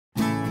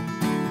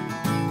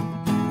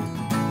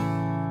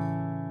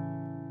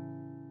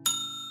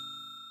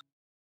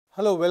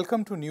Hello,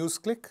 welcome to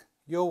NewsClick.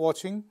 You're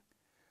watching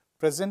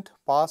Present,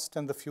 Past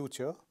and the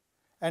Future,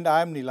 and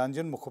I am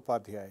Nilanjan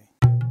Mukhopadhyay.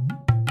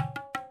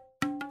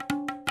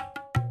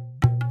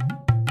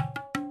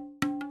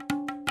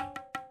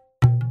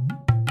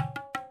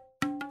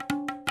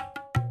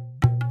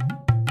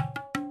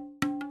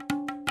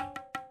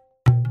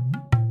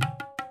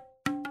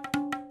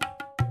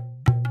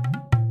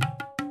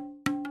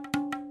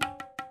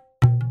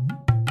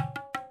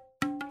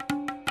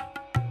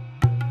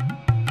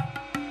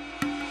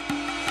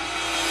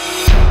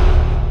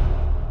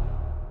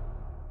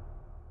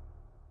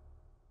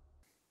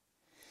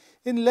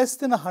 In less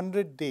than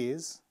 100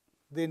 days,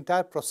 the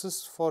entire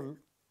process for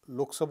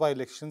Lok Sabha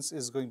elections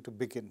is going to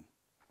begin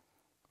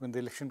when the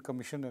Election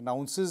Commission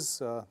announces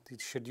the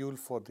schedule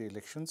for the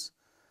elections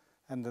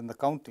and then the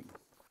counting.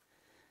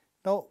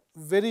 Now,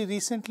 very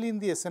recently in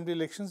the assembly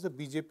elections, the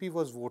BJP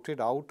was voted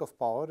out of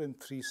power in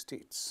 3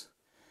 states.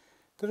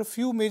 There are a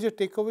few major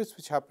takeaways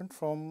which happened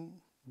from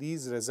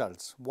these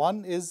results.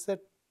 One is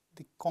that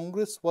the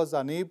Congress was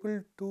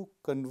unable to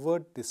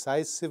convert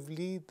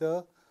decisively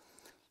the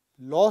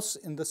loss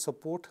in the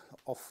support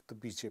of the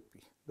BJP.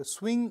 The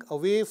swing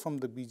away from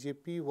the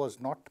BJP was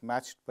not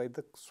matched by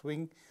the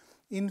swing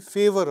in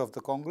favor of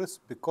the Congress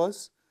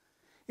because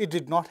it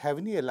did not have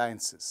any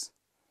alliances.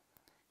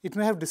 It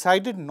may have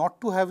decided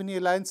not to have any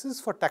alliances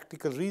for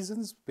tactical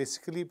reasons,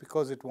 basically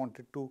because it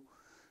wanted to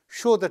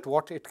show that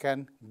what it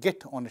can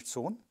get on its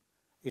own.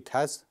 It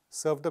has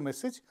served a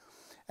message.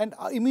 And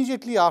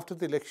immediately after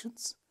the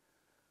elections,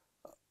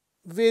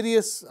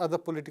 various other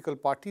political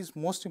parties,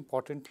 most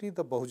importantly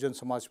the Bahujan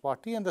Samaj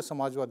Party and the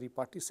Samajwadi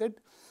Party, said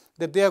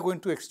that they are going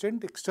to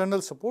extend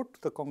external support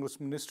to the Congress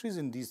ministries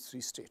in these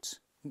 3 states.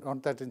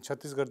 Not that in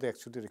Chhattisgarh they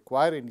actually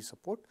require any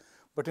support,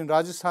 but in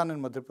Rajasthan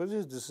and Madhya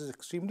Pradesh this is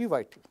extremely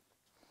vital.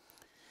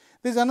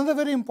 There is another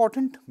very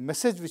important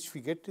message which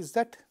we get is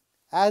that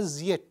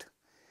as yet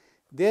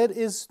there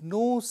is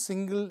no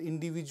single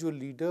individual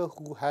leader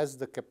who has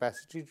the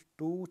capacity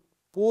to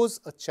pose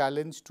a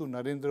challenge to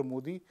Narendra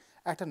Modi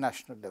at a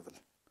national level.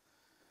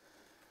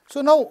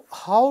 So now,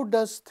 how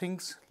does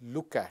things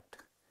look at?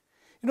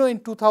 In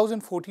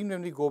 2014,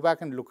 when we go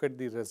back and look at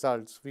the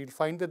results, we will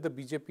find that the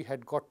BJP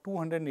had got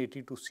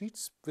 282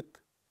 seats with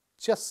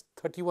just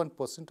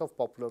 31% of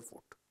popular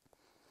vote.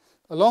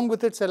 Along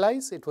with its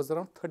allies, it was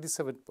around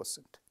 37%,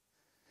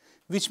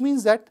 which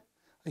means that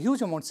a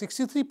huge amount,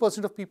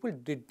 63% of people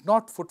did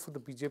not vote for the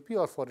BJP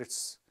or for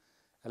its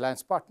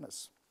alliance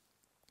partners.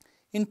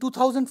 In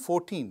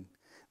 2014,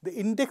 the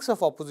index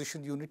of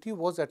opposition unity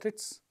was at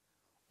its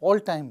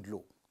all-time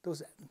low. There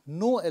was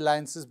no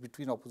alliances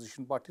between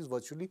opposition parties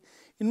virtually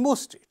in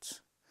most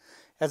states.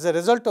 As a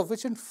result of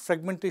which, in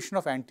fragmentation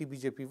of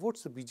anti-BJP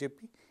votes, the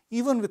BJP,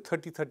 even with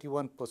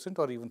 31%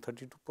 or even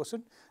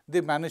 32%, they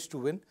managed to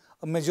win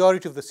a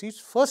majority of the seats.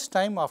 First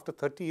time after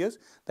 30 years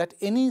that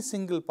any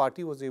single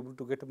party was able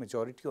to get a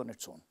majority on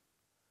its own.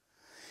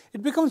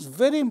 It becomes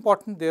very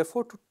important,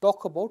 therefore, to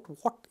talk about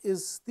what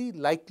is the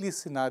likely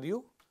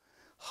scenario.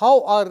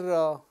 How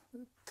are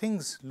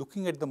things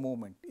looking at the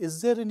moment?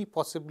 Is there any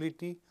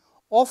possibility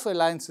of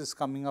alliances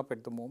coming up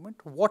at the moment?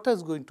 What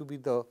is going to be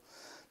the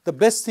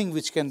best thing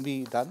which can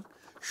be done?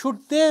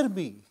 Should there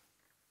be,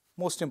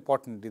 most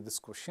importantly this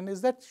question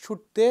is that, should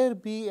there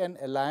be an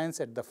alliance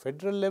at the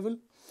federal level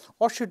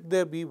or should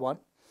there be one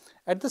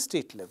at the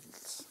state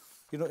levels,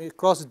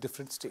 across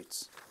different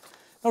states?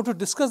 Now, to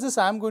discuss this,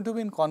 I am going to be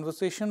in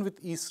conversation with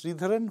E.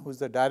 Sridharan, who is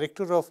the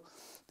director of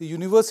the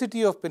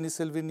University of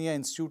Pennsylvania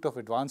Institute of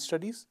Advanced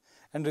Studies,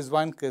 and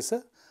Rizwan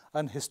Qaiser,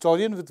 an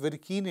historian with very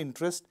keen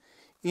interest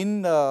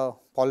in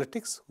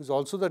politics, who is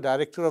also the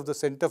director of the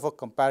Center for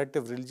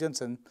Comparative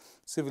Religions and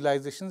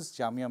Civilizations,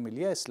 Jamia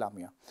Millia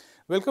Islamia.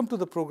 Welcome to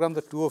the program,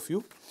 the two of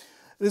you.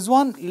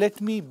 Rizwan, let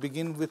me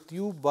begin with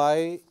you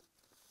by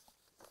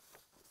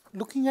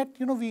looking at,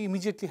 we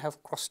immediately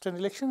have crossed an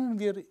election and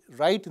we are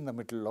right in the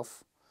middle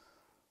of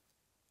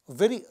a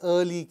very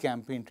early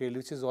campaign trail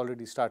which has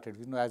already started.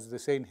 As they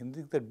say in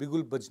Hindi, that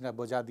bigul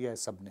baja diya hai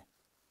sabne.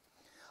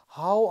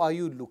 How are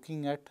you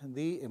looking at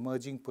the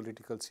emerging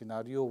political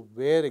scenario?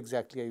 Where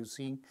exactly are you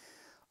seeing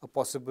a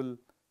possible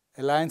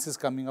alliances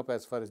coming up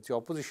as far as the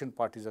opposition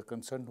parties are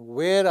concerned?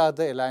 Where are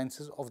the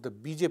alliances of the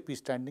BJP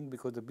standing?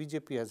 Because the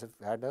BJP has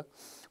had a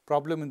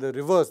problem in the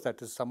reverse,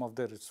 that is some of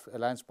their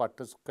alliance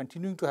partners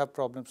continuing to have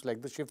problems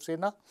like the Shiv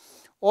Sena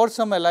or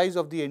some allies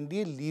of the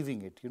NDA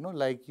leaving it.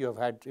 Like you have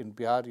had in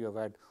Bihar, you have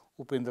had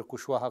Upendra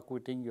Kushwaha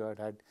quitting, you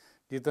had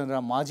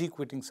Jitendra Majhi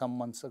quitting some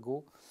months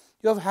ago.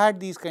 You have had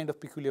these kind of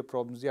peculiar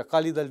problems. The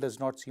Akali Dal does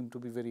not seem to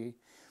be very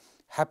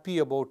happy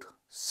about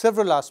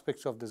several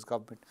aspects of this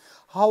government.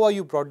 How are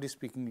you, broadly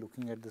speaking,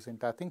 looking at this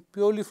entire thing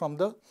purely from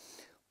the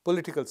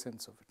political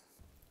sense of it?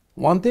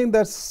 One thing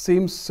that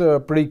seems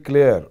pretty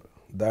clear,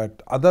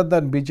 that other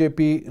than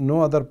BJP,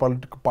 no other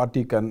political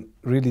party can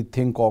really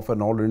think of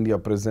an all India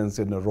presence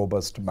in a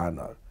robust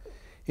manner.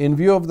 In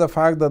view of the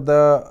fact that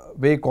the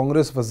way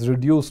Congress was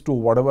reduced to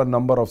whatever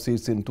number of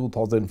seats in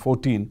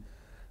 2014,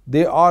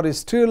 they are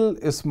still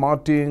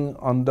smarting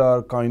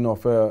under kind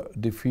of a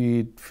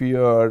defeat,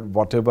 fear,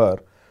 whatever.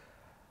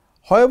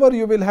 However,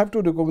 you will have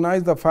to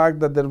recognize the fact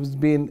that there has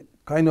been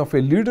kind of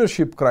a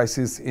leadership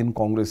crisis in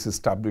Congress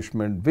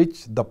establishment,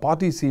 which the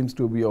party seems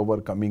to be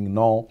overcoming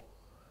now.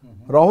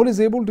 Rahul is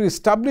able to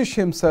establish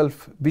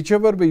himself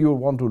whichever way you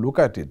want to look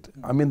at it.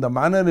 I mean, the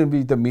manner in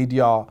which the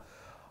media,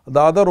 the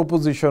other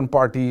opposition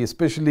party,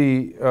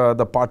 especially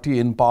the party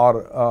in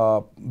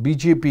power,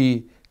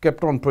 BJP,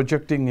 kept on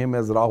projecting him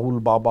as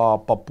Rahul, Baba,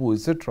 Pappu,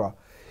 etc.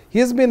 He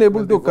has been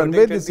able to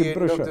convey this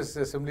impression. End of this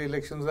assembly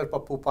elections where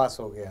Pappu pass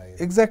ho gaya.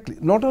 Exactly.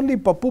 Not only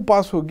Pappu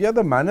pass ho gaya,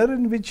 the manner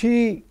in which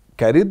he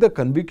carried the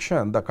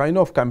conviction, the kind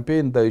of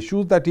campaign, the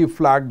issues that he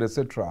flagged,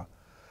 etc.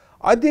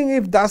 I think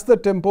if that's the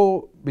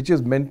tempo which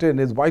is maintained,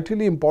 it's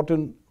vitally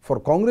important for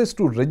Congress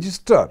to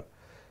register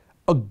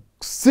a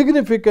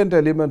significant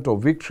element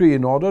of victory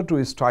in order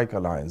to strike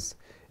alliance.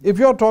 If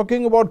you are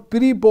talking about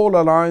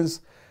pre-poll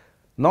alliance,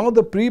 now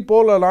the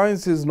pre-poll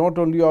alliance is not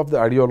only of the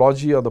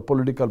ideology or the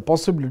political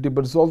possibility,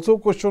 but it's also a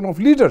question of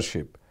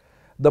leadership.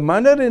 The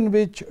manner in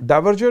which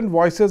divergent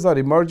voices are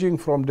emerging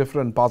from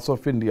different parts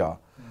of India,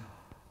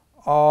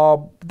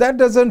 that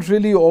doesn't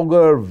really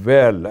augur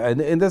well,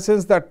 and in the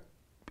sense that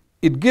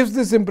it gives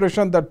this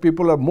impression that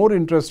people are more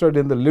interested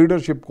in the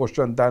leadership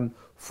question than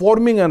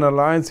forming an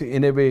alliance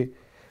in a way.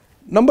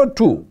 Number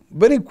two,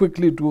 very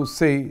quickly to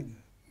say,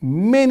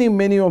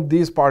 many of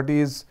these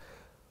parties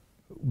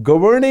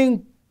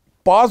governing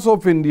parts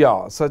of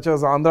India, such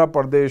as Andhra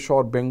Pradesh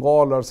or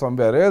Bengal or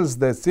somewhere else,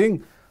 they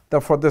think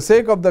that for the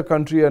sake of the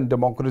country and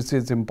democracy,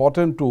 it's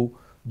important to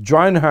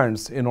join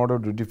hands in order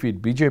to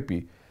defeat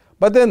BJP.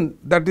 But then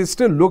that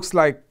still looks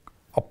like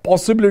a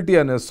possibility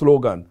and a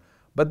slogan.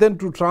 But then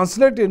to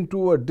translate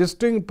into a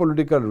distinct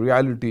political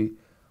reality,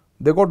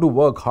 they got to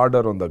work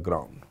harder on the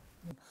ground.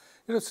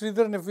 You know,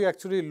 Sridharan, if we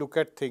actually look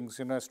at things,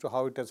 as to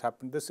how it has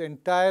happened, this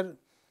entire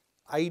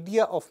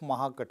idea of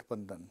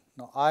Mahagathbandhan.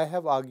 Now, I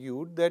have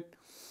argued that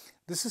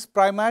this has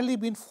primarily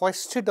been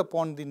foisted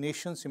upon the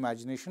nation's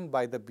imagination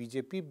by the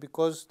BJP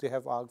because they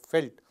have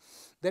felt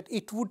that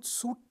it would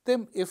suit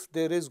them if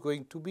there is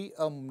going to be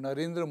a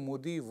Narendra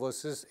Modi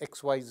versus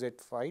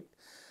XYZ fight.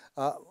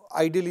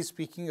 Ideally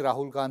speaking,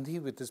 Rahul Gandhi,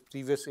 with his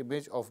previous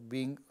image of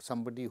being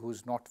somebody who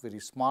is not very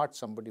smart,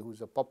 somebody who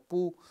is a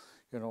pappu,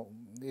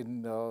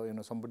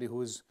 somebody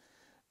who is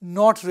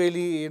not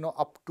really,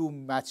 up to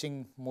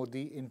matching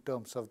Modi in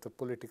terms of the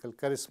political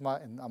charisma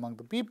among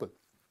the people.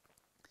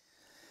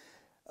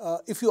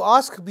 If you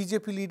ask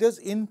BJP leaders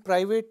in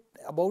private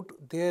about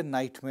their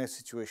nightmare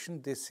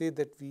situation, they say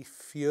that we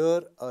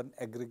fear an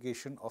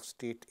aggregation of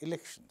state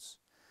elections.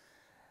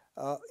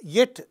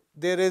 Yet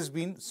there has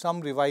been some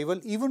revival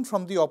even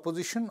from the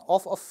opposition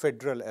of a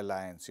federal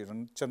alliance.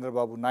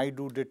 Chandrababu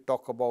Naidu did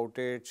talk about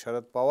it,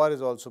 Sharad Pawar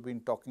has also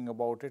been talking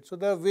about it. So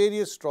there are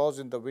various straws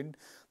in the wind.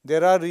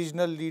 There are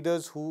regional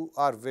leaders who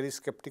are very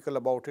skeptical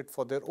about it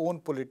for their own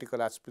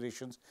political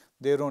aspirations,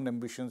 their own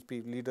ambitions,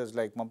 leaders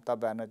like Mamata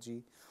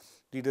Banerjee,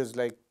 leaders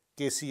like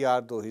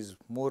KCR, though he's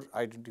more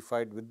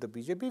identified with the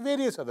BJP,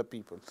 various other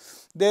people.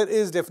 There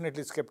is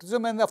definitely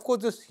skepticism, and of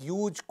course this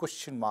huge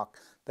question mark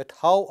that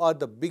how are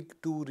the big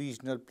two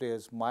regional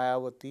players,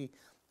 Mayawati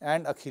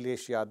and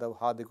Akhilesh Yadav,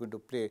 how are they going to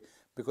play?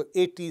 Because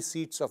 80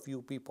 seats of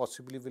UP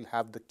possibly will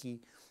have the key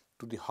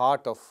to the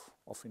heart of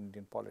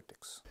Indian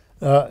politics.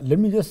 Let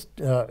me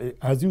just,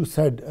 as you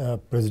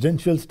said,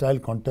 presidential style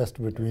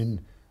contest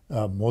between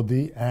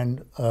Modi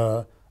and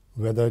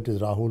whether it is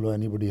Rahul or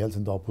anybody else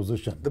in the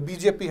opposition. The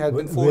BJP has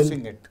been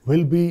forcing it.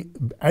 Will be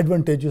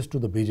advantageous to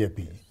the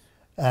BJP.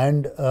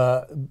 And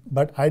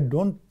but I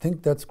don't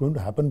think that's going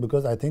to happen,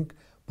 because I think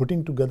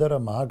putting together a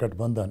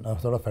Mahagathbandhan, a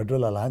sort of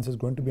federal alliance, is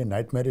going to be a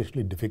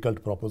nightmarishly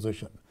difficult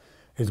proposition.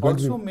 It's going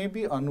also to be,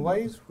 maybe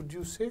unwise, would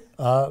you say?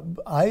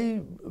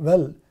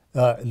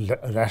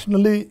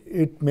 Rationally,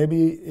 it may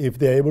be if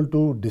they are able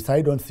to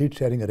decide on seat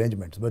sharing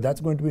arrangements, but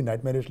that's going to be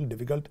nightmarishly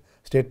difficult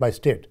state by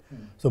state.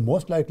 So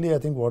most likely, I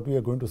think what we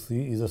are going to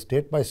see is a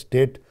state by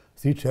state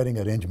seat sharing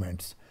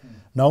arrangements.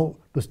 Now,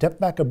 to step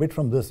back a bit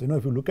from this,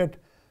 if you look at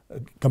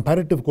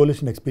comparative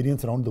coalition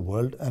experience around the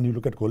world and you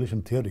look at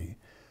coalition theory,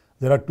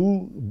 there are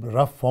two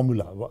rough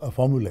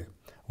formulae.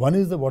 One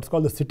is what's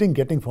called the sitting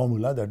getting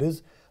formula, that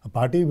is a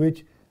party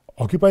which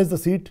occupies the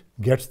seat,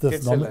 gets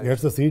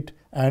the seat,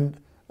 and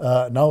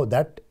now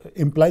that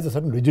implies a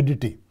certain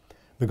rigidity,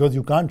 because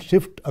you can't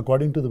shift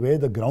according to the way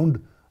the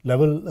ground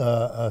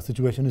level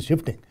situation is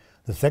shifting.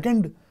 The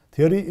second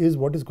theory is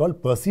what is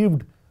called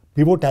perceived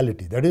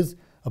pivotality, that is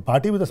a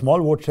party with a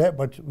small vote share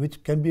but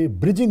which can be a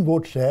bridging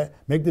vote share,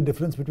 make the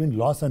difference between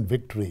loss and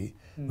victory,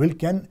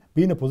 can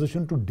be in a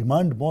position to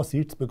demand more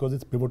seats because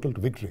it's pivotal to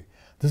victory.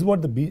 This is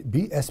what the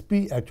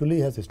BSP actually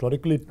has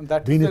historically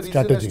been its strategy. And that is the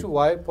reason as to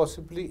why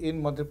possibly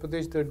in Madhya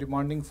Pradesh they are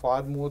demanding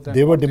far more than...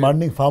 They were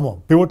demanding far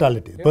more.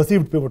 Pivotality,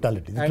 perceived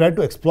pivotality. They tried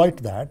to exploit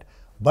that,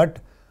 but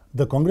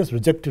the Congress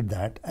rejected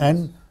that,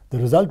 and the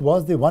result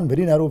was they won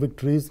very narrow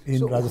victories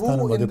in Rajasthan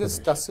and Madhya Pradesh. So who in this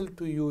tussle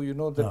to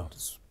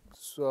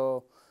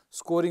you,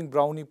 scoring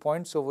brownie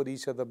points over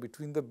each other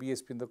between the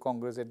BSP and the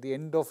Congress at the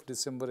end of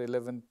December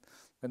 11th,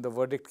 when the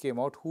verdict came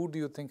out, who do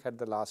you think had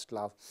the last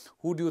laugh?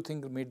 Who do you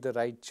think made the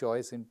right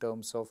choice in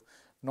terms of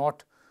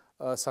not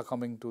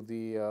succumbing to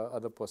the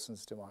other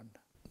person's demand?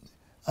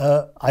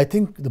 I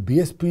think the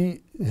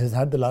BSP has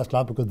had the last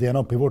laugh because they are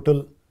now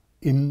pivotal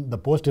in the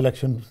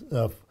post-election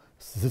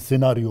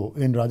scenario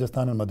in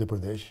Rajasthan and Madhya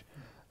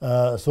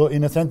Pradesh. So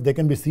in a sense, they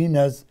can be seen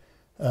as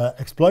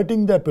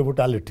exploiting their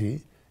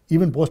pivotality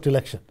even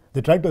post-election.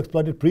 They tried to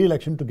exploit it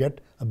pre-election to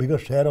get a bigger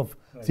share of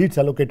seats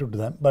allocated to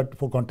them, but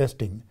for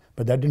contesting.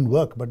 But that didn't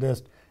work. But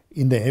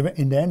in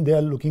the end, they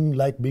are looking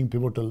like being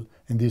pivotal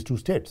in these two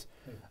states.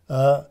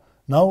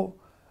 Now,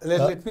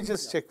 let me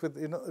just check with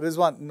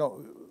Rizwan.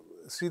 No,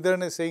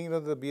 Sridharan is saying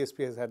the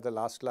BSP has had the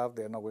last laugh.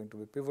 They are now going to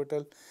be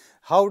pivotal.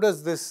 How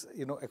does this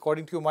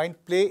according to your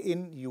mind play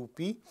in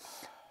UP?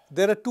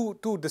 There are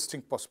two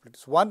distinct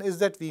possibilities. One is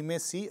that we may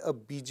see a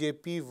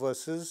BJP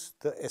versus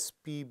the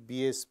SP,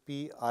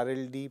 BSP,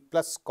 RLD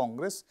plus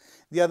Congress.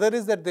 The other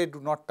is that they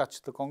do not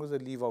touch the Congress, they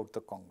leave out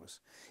the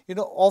Congress.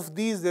 Of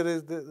these, there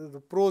is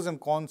the pros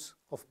and cons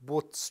of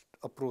both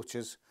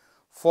approaches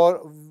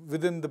for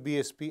within the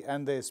BSP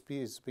and the SP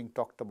is being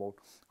talked about.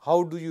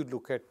 How do you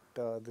look at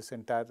this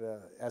entire,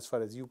 as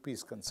far as UP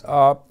is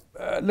concerned?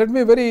 Let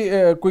me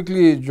very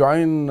quickly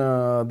join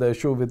the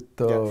issue with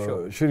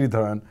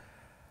Sridharan.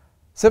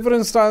 Say, for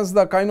instance,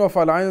 the kind of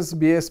alliance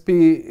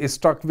BSP is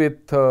stuck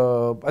with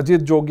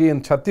Ajit Jogi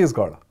in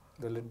Chhattisgarh.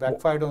 Well, it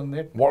backfired on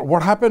it.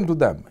 What happened to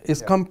them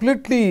is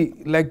completely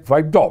like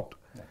wiped out.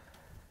 Yeah.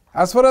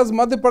 As far as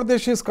Madhya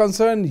Pradesh is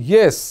concerned,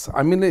 yes.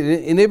 I mean,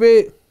 in a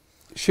way,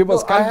 she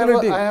was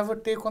calculating. I have a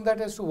take on that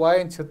as to why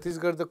in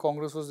Chhattisgarh the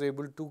Congress was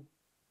able to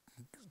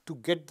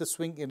get the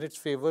swing in its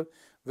favor,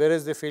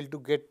 whereas they failed to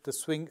get the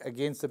swing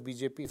against the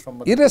BJP from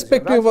Madhya Pradesh.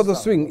 Irrespective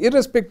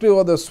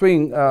of the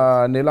swing,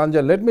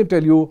 Nilanjan, let me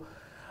tell you,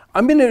 I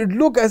mean, it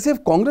looked as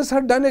if Congress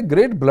had done a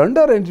great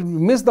blunder and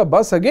missed the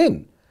bus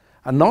again.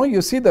 And now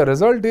you see the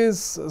result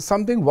is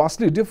something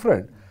vastly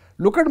different.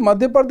 Look at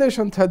Madhya Pradesh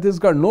and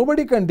Chhattisgarh.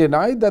 Nobody can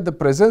deny that the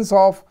presence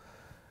of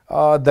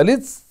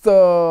Dalit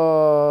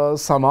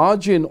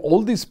Samaj in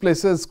all these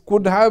places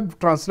could have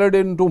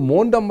translated into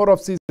more number of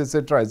seats,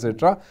 etc.,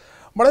 etc.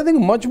 But I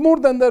think much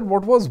more than that,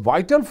 what was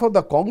vital for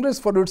the Congress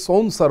for its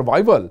own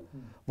survival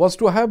was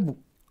to have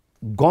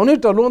gone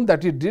it alone,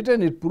 that it did,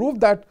 and it proved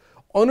that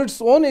on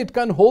its own, it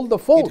can hold the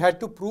fort. It had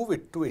to prove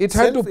it to itself. It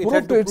had to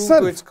prove to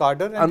itself. To its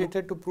cadre, and it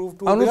had to prove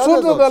to and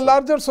also to the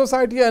larger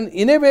society. And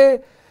in a way,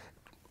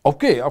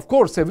 okay, of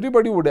course,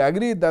 everybody would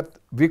agree that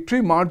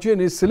victory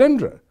margin is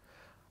slender.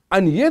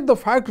 And yet the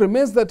fact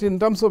remains that in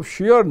terms of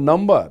sheer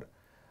number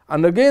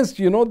and against,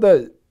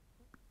 the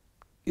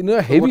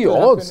heavy odds. What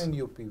will happen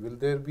in UP? Will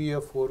there be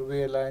a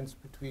four-way alliance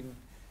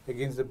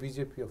against the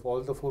BJP of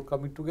all the four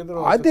coming together?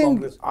 Or I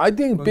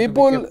think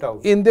people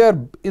in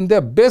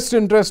their best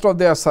interest of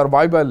their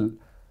survival,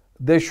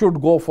 they should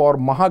go for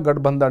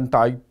Mahagathbandhan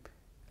type,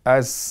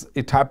 as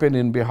it happened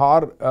in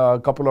Bihar a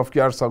couple of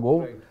years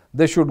ago. Right.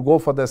 They should go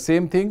for the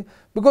same thing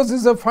because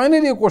it's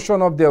finally a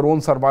question of their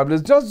own survival.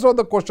 It's just not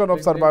the question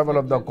of survival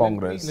of the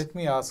Congress. Let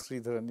me ask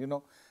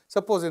Sridharan,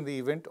 suppose in the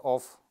event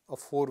of a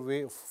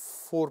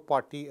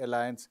four-party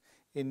alliance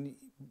in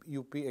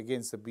UP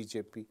against the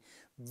BJP,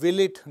 will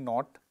it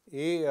not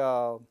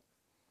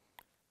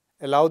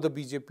allow the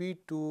BJP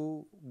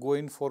to go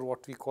in for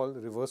what we call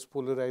reverse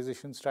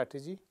polarization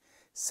strategy?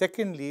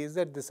 Secondly, is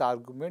that this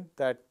argument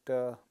that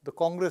the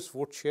Congress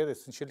vote share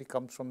essentially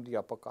comes from the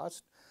upper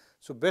caste.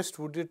 So best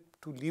would it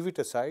to leave it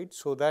aside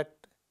so that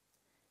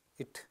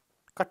it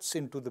cuts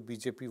into the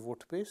BJP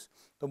vote base.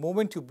 The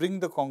moment you bring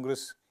the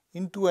Congress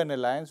into an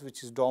alliance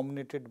which is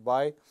dominated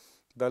by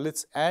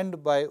Dalits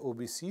and by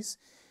OBCs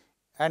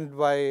and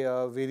by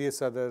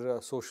various other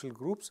social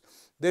groups,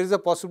 there is a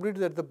possibility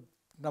that the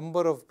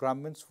number of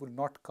Brahmins will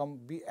not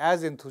be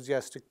as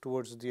enthusiastic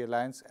towards the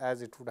alliance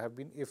as it would have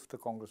been if the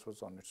Congress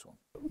was on its own.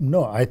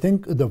 No, I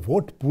think the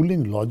vote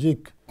pooling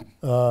logic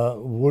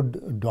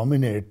would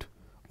dominate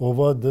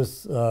over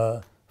this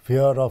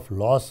fear of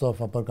loss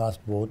of upper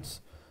caste votes.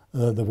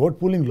 The vote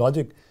pooling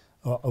logic,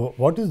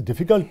 what is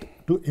difficult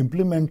to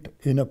implement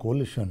in a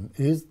coalition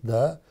is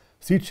the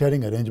seat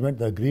sharing arrangement,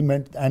 the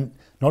agreement, and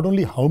not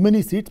only how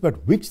many seats,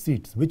 but which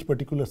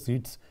particular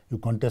seats you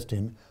contest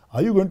in.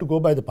 Are you going to go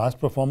by the past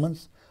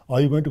performance? Or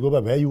are you going to go by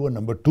where you were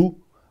number 2?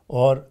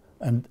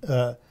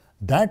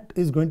 That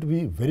is going to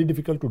be very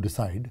difficult to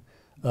decide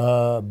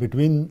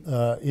between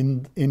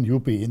in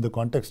UP in the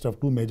context of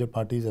two major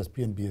parties, SP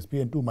and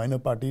BSP, and two minor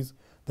parties,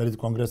 that is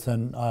Congress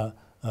and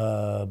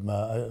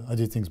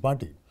Ajit Singh's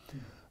party.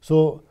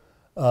 So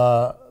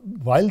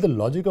while the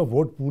logic of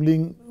vote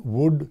pooling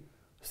would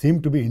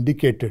seem to be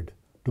indicated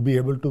to be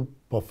able to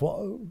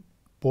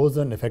pose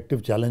an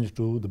effective challenge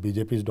to the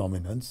BJP's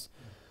dominance,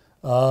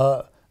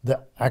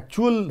 the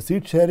actual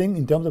seat sharing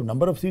in terms of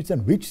number of seats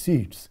and which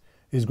seats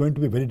is going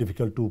to be very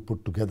difficult to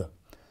put together.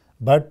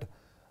 But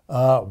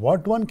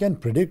what one can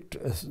predict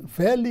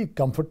fairly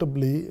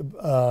comfortably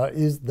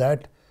is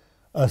that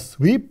a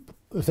sweep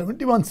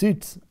 71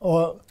 seats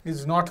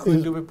is not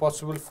going to be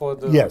possible for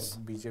the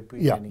BJP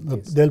in any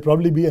case. There will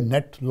probably be a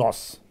net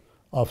loss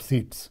of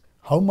seats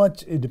how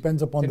much it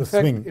depends upon the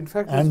swing in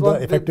fact, and the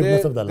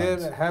effectiveness of the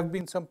alliance? There have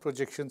been some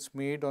projections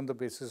made on the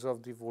basis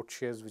of the vote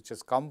shares which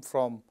has come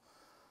from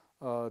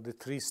the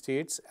three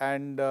states,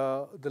 and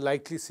the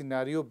likely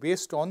scenario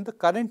based on the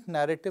current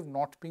narrative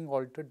not being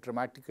altered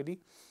dramatically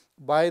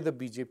by the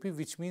BJP,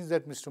 which means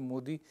that Mr.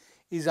 Modi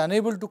is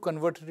unable to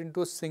convert it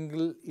into a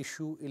single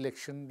issue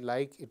election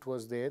like it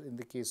was there in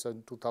the case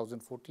of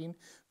 2014,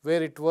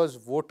 where it was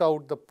vote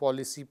out the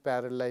policy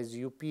paralyzed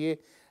UPA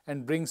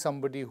and bring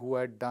somebody who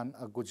had done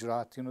a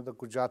Gujarat, the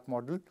Gujarat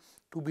model,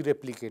 to be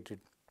replicated.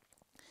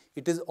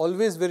 It is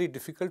always very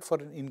difficult for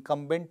an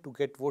incumbent to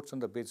get votes on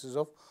the basis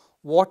of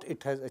what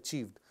it has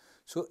achieved.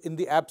 So, in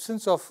the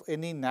absence of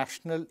any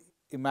national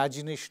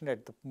imagination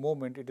at the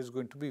moment, it is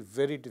going to be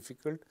very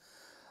difficult.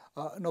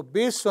 Now,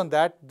 based on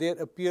that, there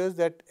appears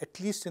that at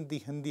least in the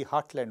Hindi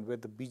heartland, where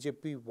the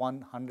BJP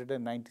won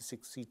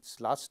 196 seats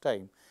last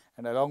time,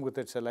 and along with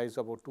its allies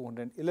about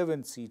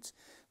 211 seats,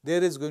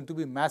 there is going to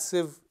be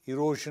massive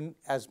erosion,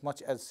 as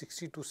much as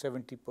 60 to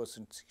 70%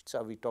 seats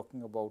are we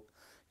talking about,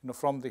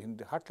 from the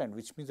Hindi heartland,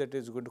 which means that it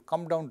is going to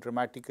come down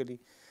dramatically.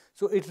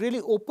 So, it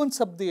really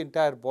opens up the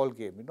entire ball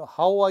game.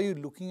 How are you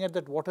looking at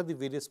that? What are the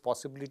various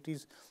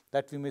possibilities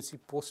that we may see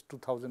post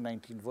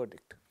 2019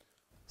 verdict?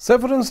 Say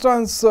for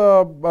instance,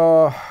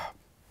 the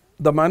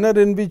manner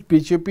in which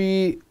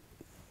BJP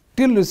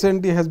till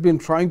recently has been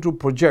trying to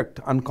project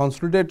and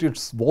consolidate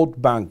its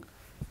vote bank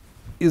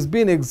is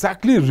been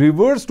exactly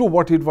reverse to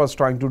what it was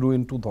trying to do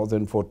in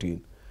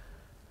 2014.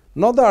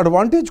 Now, the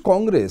advantage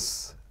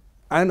Congress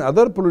and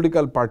other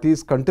political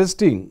parties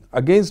contesting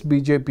against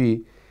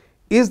BJP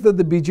is that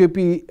the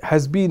BJP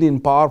has been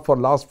in power for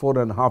last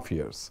 4.5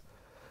 years,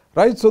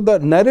 right? So, the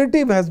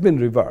narrative has been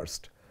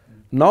reversed.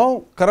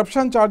 Now,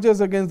 corruption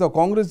charges against the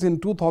Congress in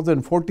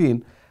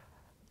 2014,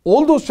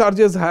 all those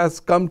charges has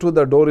come to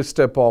the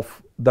doorstep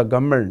of the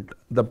government,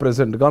 the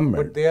present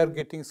government. But they are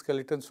getting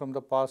skeletons from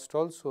the past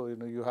also.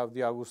 You have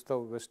the Augusta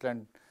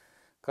Westland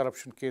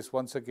corruption case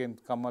once again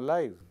come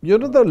alive.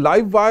 The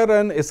live wire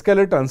and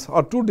skeletons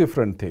are two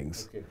different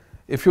things. Okay.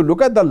 If you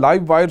look at the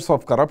live wires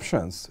of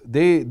corruptions,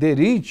 they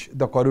reach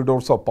the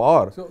corridors of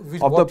power so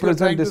of the present. What you are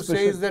trying to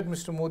say is that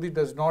Mr. Modi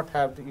does not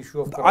have the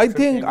issue of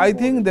corruption. I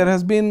think there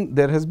has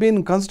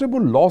been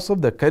considerable loss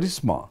of the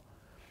charisma.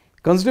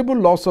 Considerable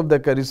loss of the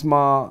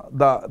charisma,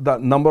 the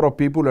number of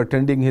people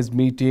attending his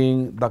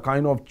meeting, the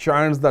kind of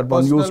chants that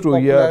one used to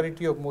hear.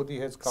 Popularity of Modi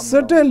has come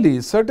certainly,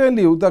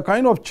 the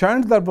kind of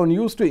chants that one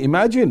used to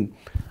imagine.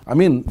 I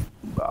mean,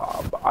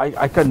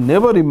 I can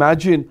never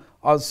imagine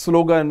a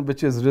slogan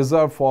which is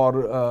reserved for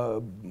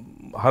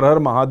Har Har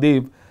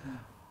Mahadev,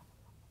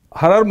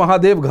 Har Har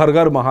Mahadev, Ghar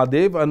Ghar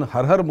Mahadev, and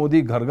Har Har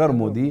Modi, Ghar Ghar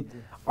Modi.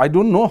 I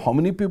don't know how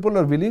many people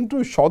are willing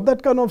to shout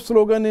that kind of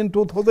slogan in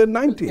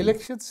 2019.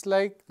 Elections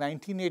like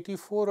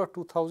 1984 or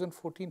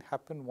 2014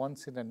 happen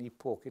once in an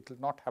epoch. It will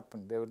not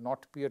happen. There will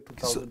not be a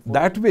 2014. So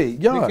that way,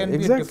 yeah, it can exactly.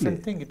 be a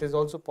different thing. It is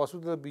also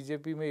possible that the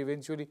BJP may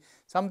eventually,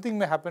 something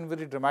may happen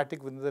very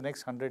dramatic within the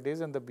next 100 days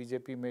and the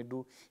BJP may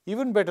do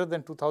even better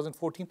than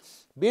 2014.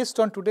 Based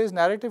on today's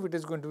narrative, it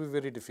is going to be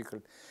very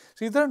difficult.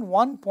 So, Sridharan,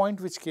 one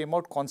point which came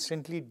out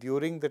constantly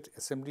during the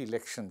assembly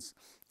elections,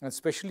 and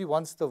especially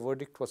once the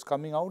verdict was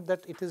coming out,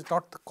 that it is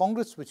not the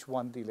Congress which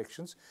won the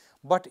elections,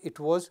 but it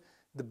was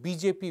the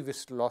BJP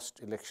which lost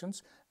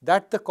elections,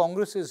 that the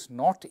Congress is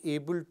not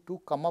able to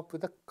come up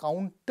with a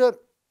counter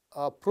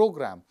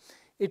program.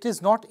 It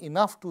is not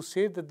enough to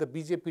say that the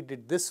BJP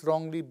did this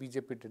wrongly,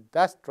 BJP did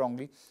that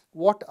wrongly.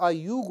 What are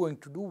you going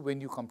to do when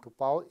you come to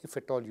power, if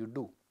at all you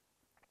do?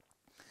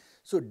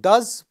 So,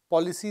 does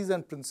policies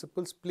and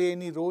principles play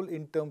any role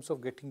in terms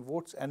of getting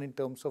votes and in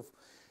terms of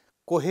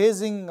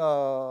cohesing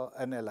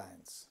an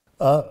alliance?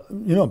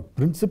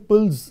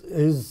 Principles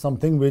is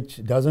something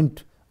which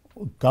doesn't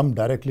come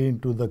directly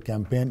into the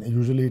campaign.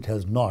 Usually it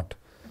has not.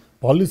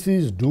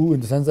 Policies do, in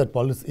the sense that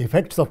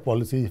effects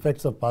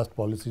of past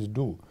policies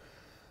do.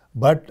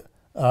 But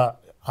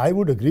I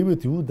would agree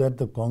with you that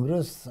the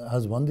Congress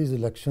has won these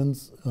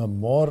elections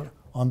more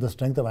on the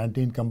strength of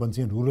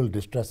anti-incumbency and rural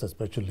distress,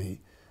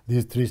 especially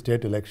these 3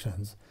 state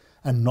elections,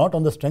 and not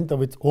on the strength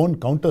of its own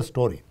counter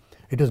story.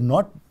 It is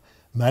not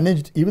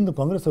managed, even the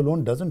Congress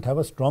alone doesn't have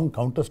a strong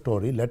counter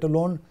story, let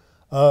alone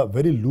a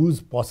very loose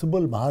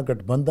possible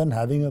Mahagathbandhan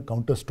having a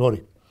counter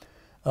story.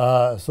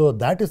 So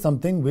that is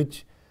something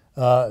which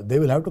they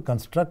will have to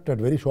construct at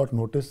very short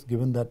notice,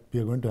 given that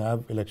we are going to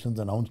have elections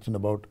announced in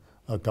about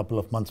a couple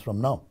of months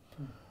from now.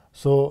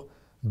 So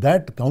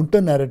that counter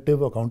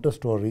narrative or counter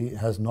story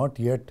has not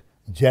yet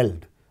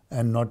gelled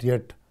and not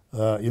yet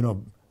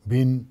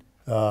been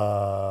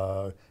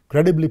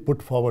credibly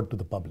put forward to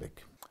the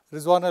public.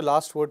 Rizwan, a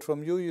last word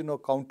from you.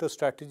 Counter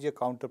strategy, a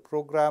counter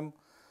program.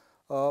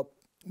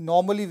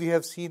 Normally, we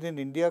have seen in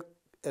India,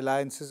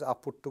 alliances are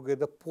put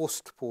together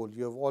post-poll.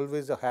 You have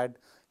always had,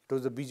 it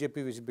was the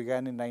BJP which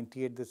began in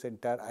 98, this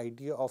entire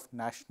idea of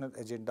national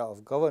agenda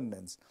of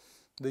governance.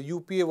 The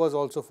UPA was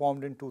also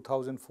formed in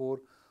 2004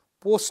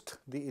 post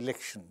the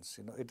elections.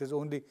 It is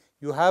only,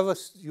 you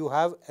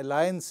have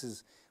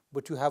alliances,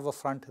 but you have a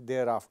front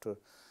thereafter.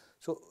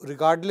 So,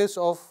 regardless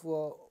of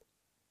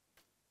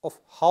of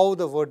how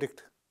the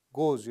verdict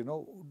goes,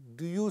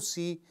 do you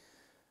see,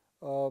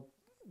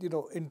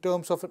 in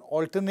terms of an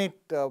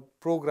alternate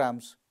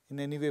programs in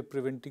any way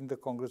preventing the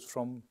Congress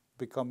from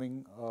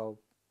becoming,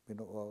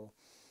 the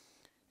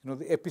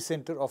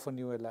epicenter of a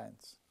new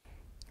alliance?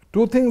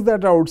 Two things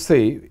that I would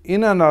say.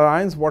 In an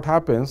alliance, what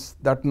happens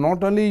that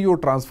not only you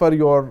transfer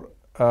your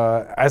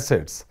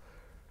assets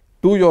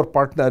to your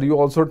partner, you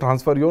also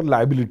transfer your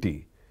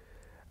liability.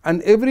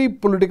 And every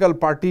political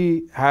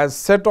party has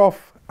set of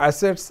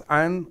assets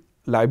and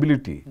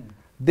liability.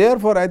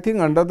 Therefore, I think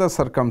under the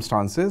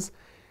circumstances,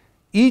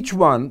 each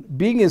one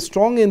being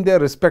strong in their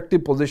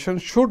respective position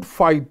should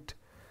fight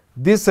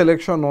this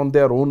election on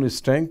their own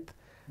strength,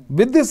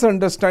 with this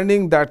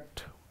understanding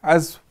that,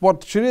 as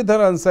what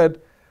Sridharan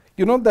said,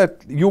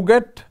 that you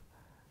get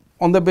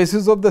on the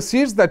basis of the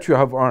seats that you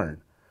have earned.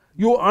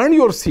 You earn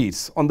your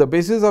seats on the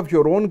basis of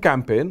your own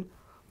campaign,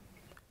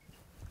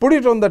 put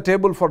it on the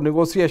table for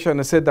negotiation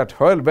and say that,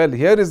 well,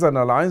 here is an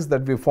alliance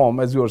that we form,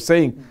 as you are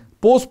saying,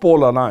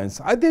 post-poll alliance.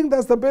 I think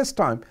that's the best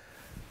time.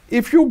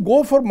 If you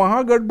go for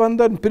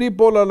Mahagathbandhan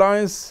pre-poll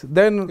alliance,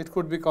 then it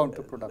could be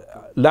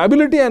counterproductive.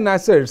 Liability and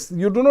assets,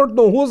 you do not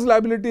know whose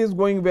liability is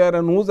going where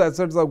and whose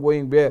assets are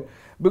going where.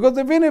 Because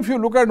even if you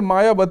look at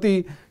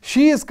Mayawati,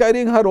 she is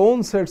carrying her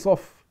own sets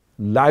of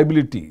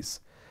liabilities.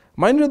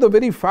 Mind you, the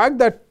very fact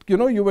that,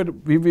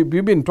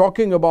 we've been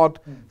talking about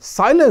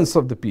silence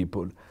of the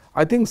people.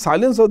 I think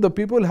silence of the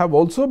people have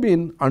also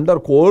been under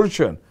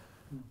coercion.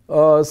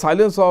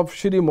 Silence of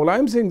Shri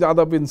Mulayam Singh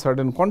Yadav in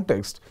certain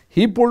context.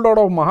 He pulled out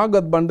of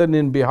Mahagathbandhan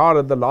in Bihar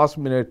at the last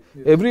minute.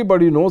 Yes.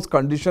 Everybody knows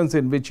conditions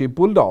in which he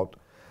pulled out.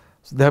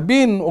 So there have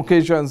been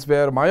occasions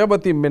where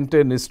Mayawati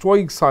maintained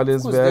stoic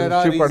silence,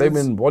 where she put him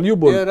in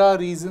voluble. There are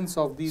reasons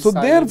of these. So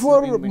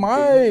therefore,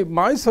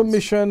 my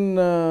submission,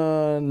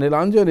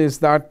 Nilanjan, is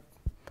that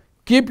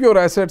keep your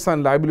assets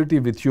and liability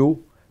with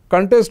you.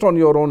 Contest on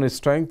your own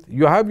strength.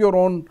 You have your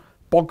own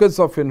pockets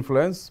of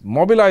influence.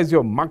 Mobilize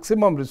your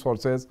maximum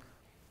resources.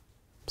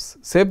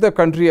 Save the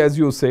country, as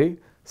you say.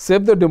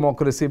 Save the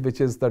democracy,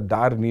 which is the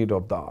dire need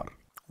of the hour.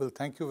 Well,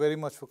 thank you very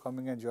much for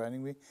coming and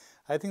joining me.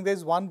 I think there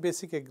is one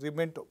basic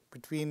agreement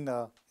between,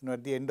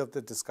 at the end of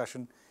the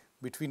discussion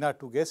between our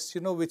two guests,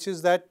 which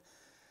is that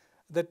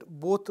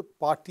both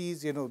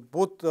parties,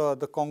 both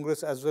the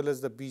Congress as well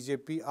as the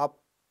BJP are,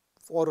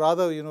 or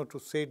rather, to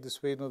say it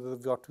this way,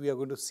 what we are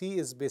going to see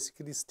is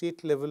basically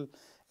state-level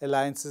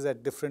alliances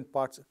at different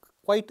parts.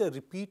 Quite a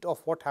repeat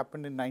of what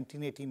happened in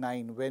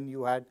 1989 when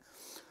you had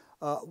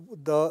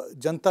the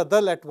Janata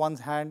Dal at one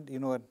hand,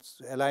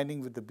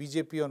 aligning with the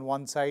BJP on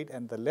one side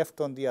and the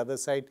left on the other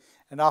side.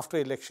 And after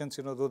elections,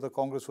 though the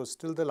Congress was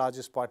still the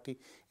largest party,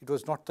 it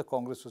was not the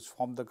Congress which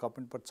formed the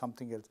government, but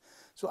something else.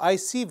 So I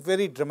see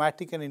very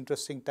dramatic and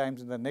interesting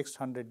times in the next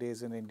 100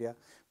 days in India.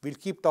 We'll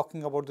keep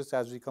talking about this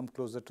as we come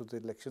closer to the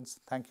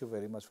elections. Thank you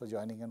very much for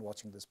joining and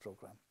watching this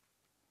program.